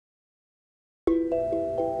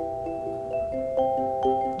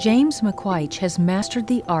James McQuaich has mastered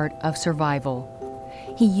the art of survival.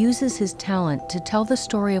 He uses his talent to tell the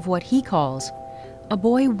story of what he calls a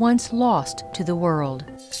boy once lost to the world.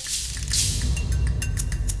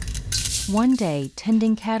 One day,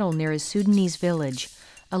 tending cattle near his Sudanese village,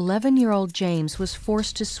 11-year-old James was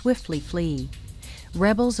forced to swiftly flee.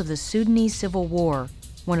 Rebels of the Sudanese Civil War,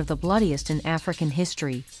 one of the bloodiest in African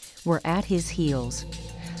history, were at his heels.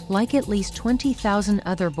 Like at least 20,000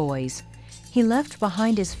 other boys, he left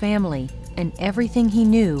behind his family and everything he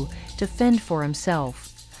knew to fend for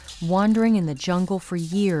himself, wandering in the jungle for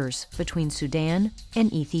years between Sudan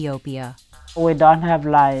and Ethiopia. We don't have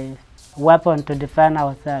like weapon to defend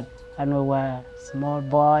ourselves, and we were small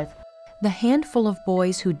boys. The handful of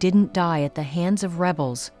boys who didn't die at the hands of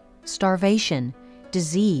rebels, starvation,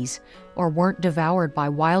 disease, or weren't devoured by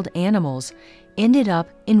wild animals ended up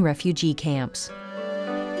in refugee camps.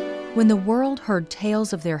 When the world heard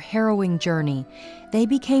tales of their harrowing journey, they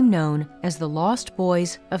became known as the Lost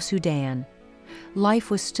Boys of Sudan. Life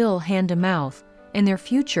was still hand-to-mouth, and their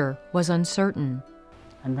future was uncertain.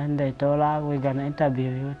 And then they told us, we're going to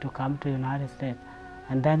interview you to come to the United States.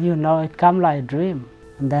 And then, you know, it came like a dream.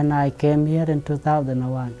 And then I came here in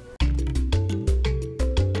 2001.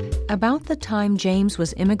 About the time James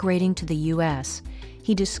was immigrating to the U.S.,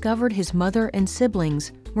 he discovered his mother and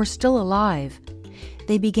siblings were still alive.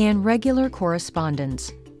 They began regular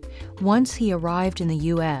correspondence. Once he arrived in the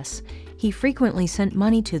U.S., he frequently sent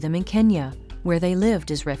money to them in Kenya, where they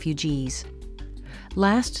lived as refugees.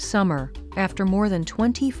 Last summer, after more than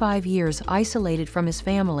 25 years isolated from his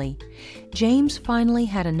family, James finally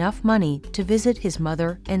had enough money to visit his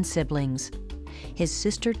mother and siblings. His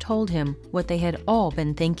sister told him what they had all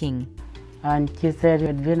been thinking. And she said,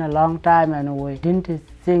 it's been a long time and we didn't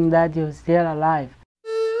think that you're still alive.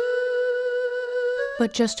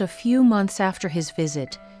 But just a few months after his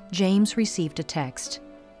visit, James received a text.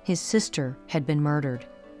 His sister had been murdered,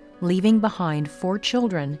 leaving behind 4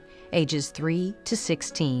 children, ages 3 to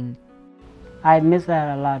 16. I miss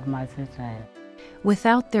her a lot, my sister.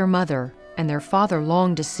 Without their mother and their father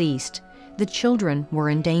long deceased, the children were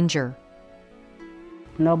in danger.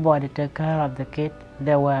 Nobody took care of the kid.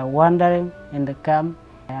 They were wandering in the camp.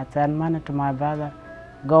 I sent money to my brother,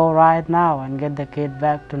 go right now and get the kid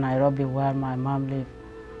back to Nairobi where my mom lived.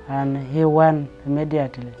 And he went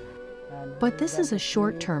immediately. But this is a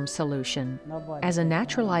short-term solution. As a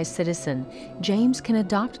naturalized citizen, James can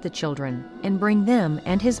adopt the children and bring them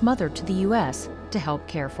and his mother to the U.S. to help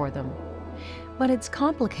care for them. But it's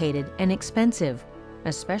complicated and expensive,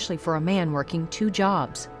 especially for a man working 2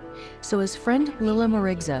 jobs. So his friend Lila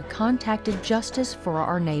Marigza contacted Justice for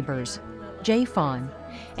Our Neighbors, JFON,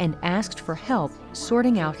 and asked for help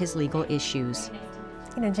sorting out his legal issues.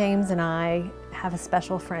 You know, James and I have a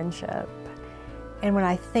special friendship. And when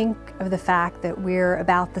I think of the fact that we're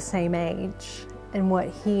about the same age and what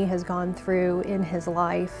he has gone through in his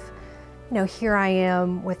life, you know, here I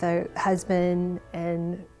am with a husband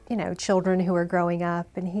and, you know, children who are growing up,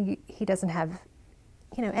 and he doesn't have,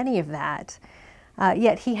 you know, any of that.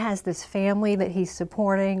 Yet he has this family that he's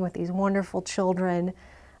supporting with these wonderful children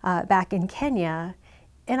back in Kenya,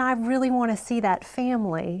 and I really want to see that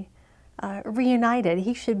family reunited.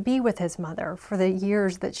 He should be with his mother for the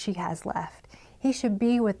years that she has left. He should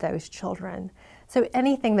be with those children. So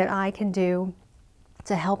anything that I can do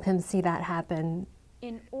to help him see that happen,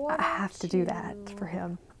 I have to do that for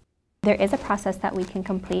him. There is a process that we can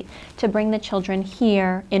complete to bring the children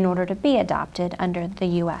here in order to be adopted under the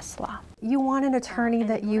U.S. law. You want an attorney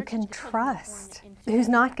that you can trust, who's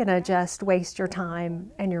not going to just waste your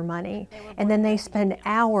time and your money. And then they spend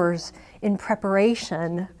hours in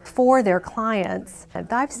preparation for their clients.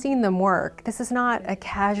 I've seen them work. This is not a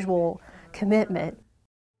casual commitment.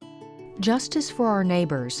 Justice for Our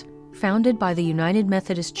Neighbors, founded by the United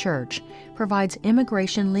Methodist Church, provides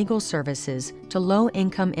immigration legal services to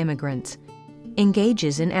low-income immigrants,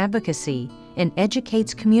 engages in advocacy, and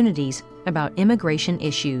educates communities about immigration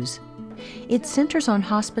issues. It centers on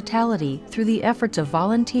hospitality through the efforts of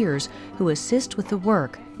volunteers who assist with the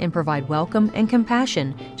work and provide welcome and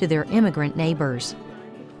compassion to their immigrant neighbors.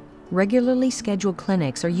 Regularly scheduled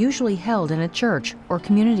clinics are usually held in a church or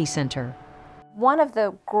community center. One of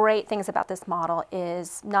the great things about this model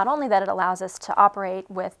is not only that it allows us to operate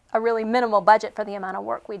with a really minimal budget for the amount of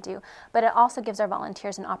work we do, but it also gives our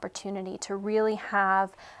volunteers an opportunity to really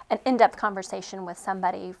have an in-depth conversation with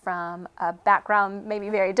somebody from a background maybe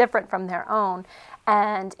very different from their own,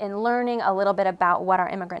 and in learning a little bit about what our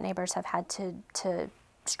immigrant neighbors have had to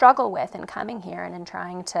struggle with in coming here and in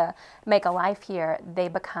trying to make a life here, they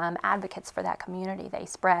become advocates for that community. They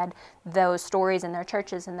spread those stories in their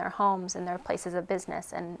churches, in their homes, in their places of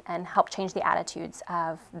business, and help change the attitudes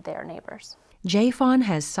of their neighbors. JFON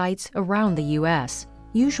has sites around the U.S.,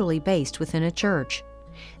 usually based within a church.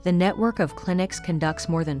 The network of clinics conducts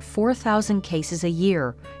more than 4,000 cases a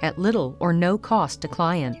year at little or no cost to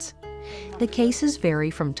clients. The cases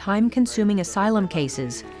vary from time-consuming asylum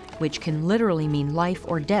cases, which can literally mean life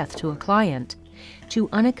or death to a client, to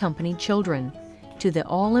unaccompanied children, to the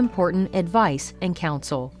all-important advice and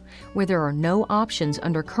counsel, where there are no options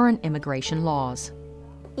under current immigration laws.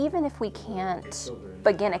 Even if we can't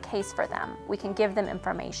begin a case for them, we can give them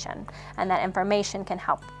information, and that information can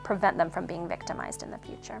help prevent them from being victimized in the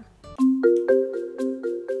future.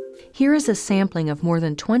 Here is a sampling of more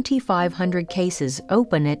than 2,500 cases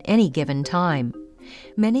open at any given time.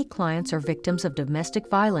 Many clients are victims of domestic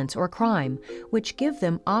violence or crime, which give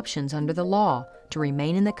them options under the law to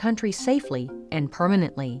remain in the country safely and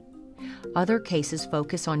permanently. Other cases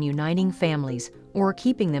focus on uniting families or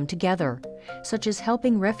keeping them together, such as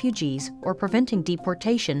helping refugees or preventing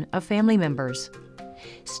deportation of family members.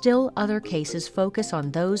 Still, other cases focus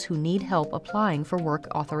on those who need help applying for work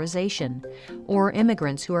authorization, or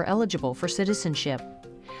immigrants who are eligible for citizenship.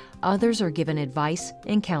 Others are given advice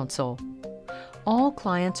and counsel. All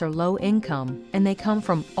clients are low income, and they come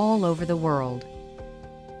from all over the world.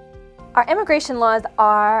 Our immigration laws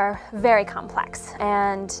are very complex,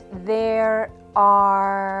 and there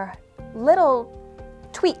are little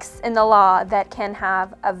tweaks in the law that can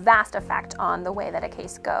have a vast effect on the way that a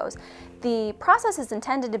case goes. The process is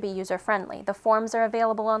intended to be user-friendly. The forms are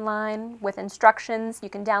available online with instructions. You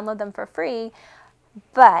can download them for free.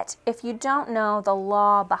 But if you don't know the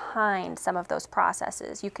law behind some of those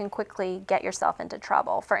processes, you can quickly get yourself into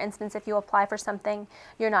trouble. For instance, if you apply for something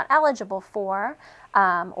you're not eligible for,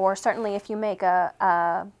 or certainly if you make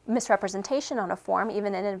a misrepresentation on a form,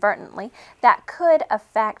 even inadvertently, that could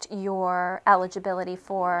affect your eligibility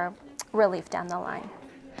for relief down the line.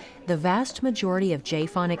 The vast majority of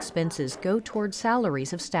JFON expenses go toward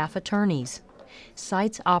salaries of staff attorneys.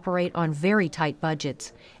 Sites operate on very tight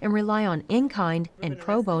budgets and rely on in-kind and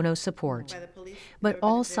pro bono support. But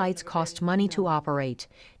all sites cost money to operate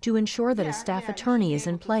to ensure that a staff attorney is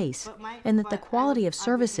in place and that the quality of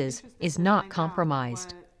services is not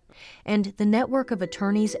compromised. And the network of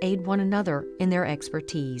attorneys aid one another in their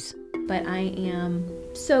expertise. But I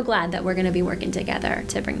am so glad that we're going to be working together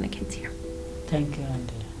to bring the kids here. Thank you,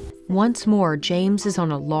 Auntie. Once more, James is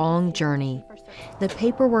on a long journey. The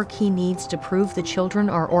paperwork he needs to prove the children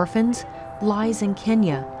are orphans lies in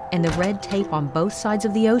Kenya, and the red tape on both sides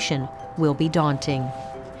of the ocean will be daunting.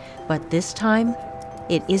 But this time,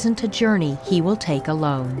 it isn't a journey he will take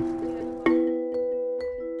alone.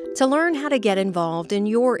 To learn how to get involved in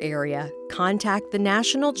your area, contact the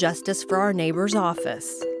National Justice for Our Neighbors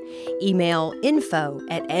office. Email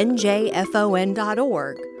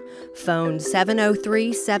info@njfon.org. Phone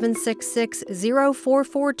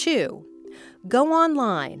 703-766-0442. Go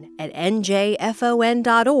online at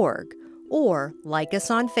njfon.org or like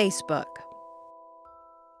us on Facebook.